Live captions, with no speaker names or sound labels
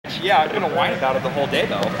Yeah, I'm gonna whine about it the whole day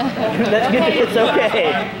though. It's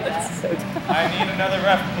okay. I need another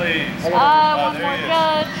ref, please. One more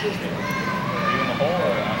judge. Are you in the hole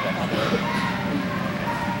or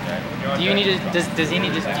not? Do you need to? Does he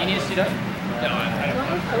need to? Do you need to suit up? No,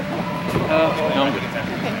 No, I'm good.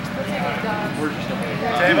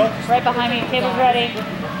 Table? Right behind me. Table's ready.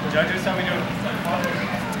 Judges, how we doing?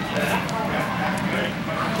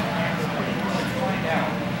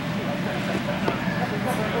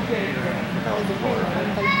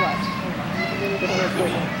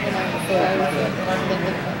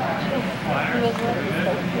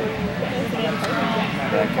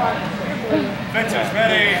 Fencers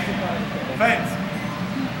ready. Fence.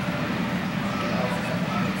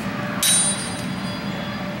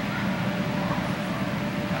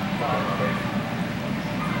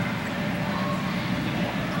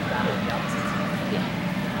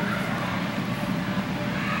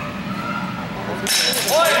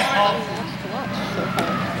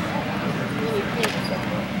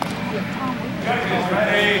 Judges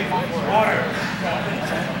ready. Order.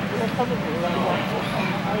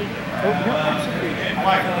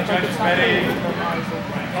 Mike, judges ready.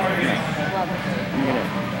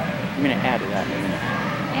 I'm gonna add to that in a minute.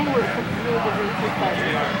 And we're really good research by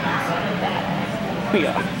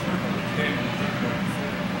Yeah.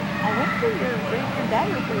 I went through your rings and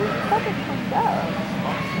daggers for your fucking cleaned up.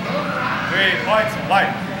 3 points,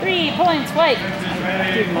 white. 3 points, white. Judges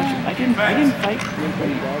ready. I didn't fight Rink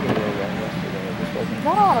and Dagger yesterday.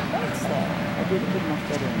 Not a lot of points though. I did much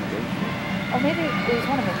better in the rapier. Or maybe it was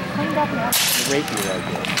one of them. Cleaned up and The rapier I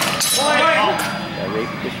did.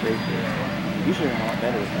 This rapier. Usually I'm a lot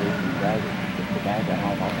better with Rink and Dagger. The bag I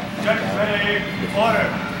have all that. Judges ready. Order.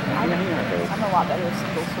 I'm a lot better with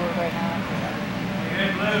single sword right now. In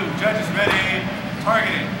blue, judges ready.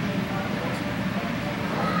 Targeting.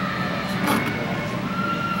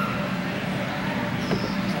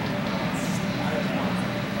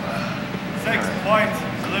 Points,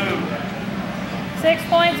 blue. 6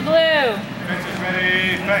 points, blue. Fencers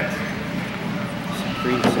ready, fence.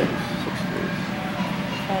 3 to 6. 6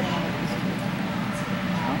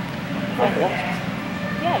 3.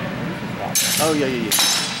 Yeah. Oh yeah.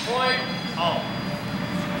 Point, all.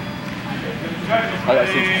 Judges Oh,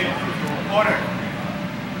 that's ready, order.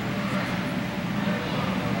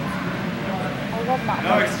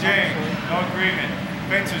 No exchange, no agreement.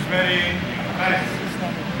 Fencers ready, fence.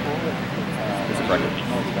 It's a bracket.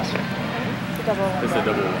 It's a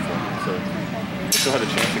double one, so we still had a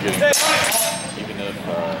chance of getting it, even if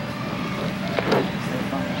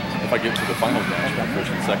I get to the final match, I'm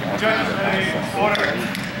first and second. Judges ready, order.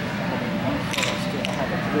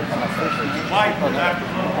 White, left,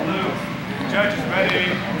 blue. Judges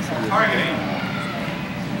ready, targeting.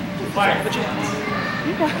 White.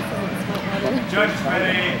 Judges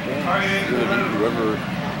ready, targeting, blue. Whoever,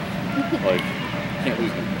 like, can't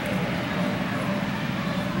lose me.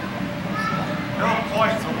 No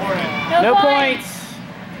points awarded. No points.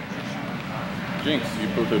 Jinx, you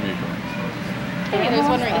both owe me. Hey, there's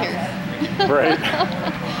one right here. Right.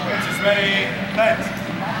 Fencers ready, fence.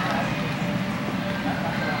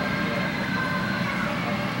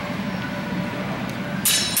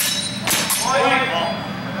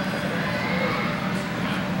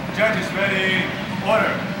 Judges ready,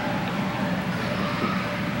 order.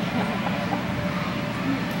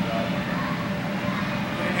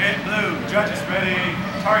 Hit blue, judges ready,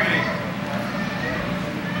 targeting.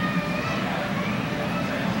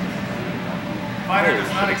 Fighter does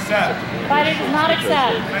not accept. Fighter does not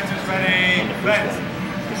accept. Fencers ready, fence.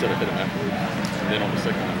 They said I hit him afterwards. And then on the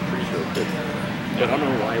second one, I'm pretty sure it hit. But I don't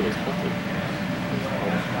know why it was halted.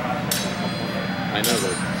 I know,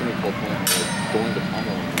 like, somebody called point, like, going to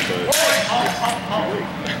pommel him, but it's too late.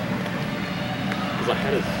 Because I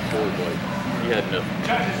had his sword, like, he had nothing.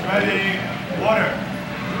 Judges ready, order.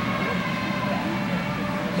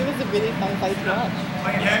 It was a really fun fight to watch.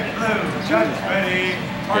 Clean hit blue, judges ready,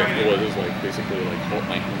 Yeah, targeting. it was like, basically, like, hold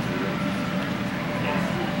my hands through it.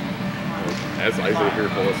 As Isaiah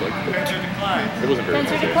here told us, like, Fencer decline. it wasn't very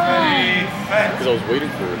Fencer much. decline. Fence. Because I was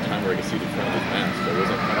waiting for a time where I could see the front of his mask, so I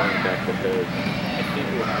wasn't coming back the head.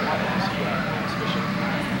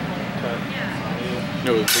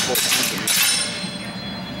 No, they called it something.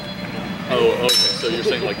 Oh, okay, so you're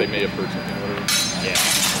saying like they may have heard something or whatever? Yeah.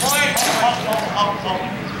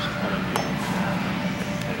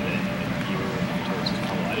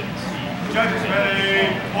 Judges ready,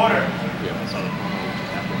 order. Yeah.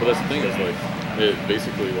 But that's the thing is like, it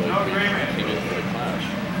basically like we came in for the clash.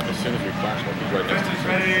 As soon as we clashed, like he's right next to Judges us.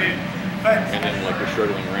 ready, fence. And then like we're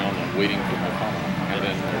struggling around and waiting for my combo. And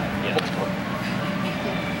then like,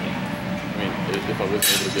 I mean, if I wasn't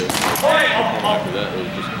able to get after that, it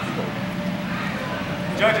was just going to be like...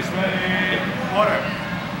 Judges ready, order.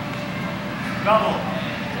 Double.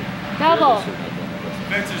 Double.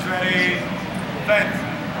 Fencers ready, fence.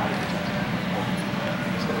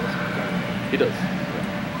 He does.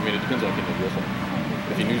 I mean, it depends on if he knows wrestling.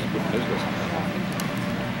 If he knows wrestling.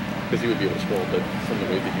 Because he would be able to sprawl, but from the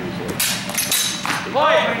way that he was like...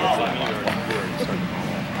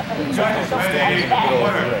 Judges ready,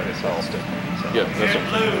 order. Yeah, that's In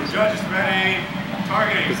blue, judges ready,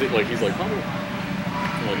 targeting. because like he's like, oh.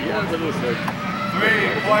 I'm like, yeah, but it was like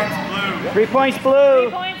 3 points blue. 3 points blue.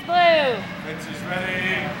 3 points blue. Fencers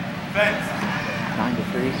ready, fence. 9 to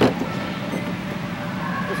 3.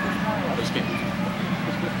 I just can't lose.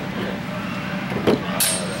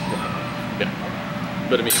 Yeah.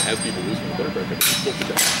 But I mean, as people lose from the better bracket, it's still the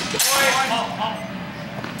best.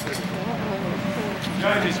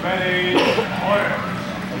 Judges ready, order.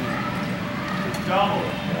 Double.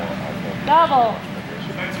 Double.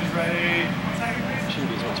 Fencers ready.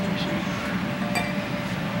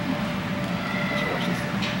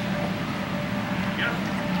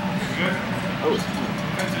 Good. Oh,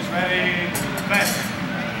 Fencers ready, fence.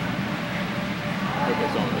 okay,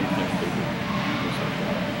 so I'm going to take it.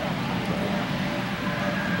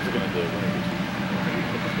 Is it going to do one of these?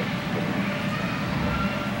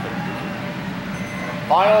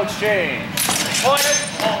 Final exchange. Oh,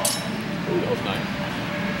 that was nice.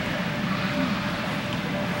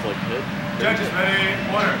 It's like hit. Judges ready,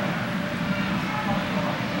 order.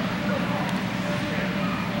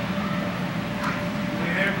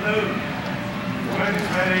 Clean air blue. Judges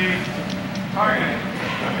ready, targeting.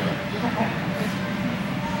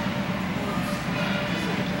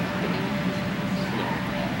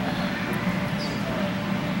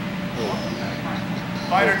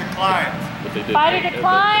 Fighter declines. But they did Fighter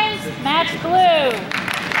declines. Match blue.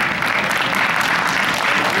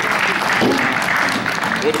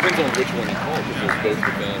 Well, it depends on which one you call, because there's both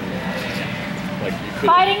within, like, you could...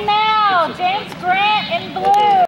 Fighting now. James Grant in blue.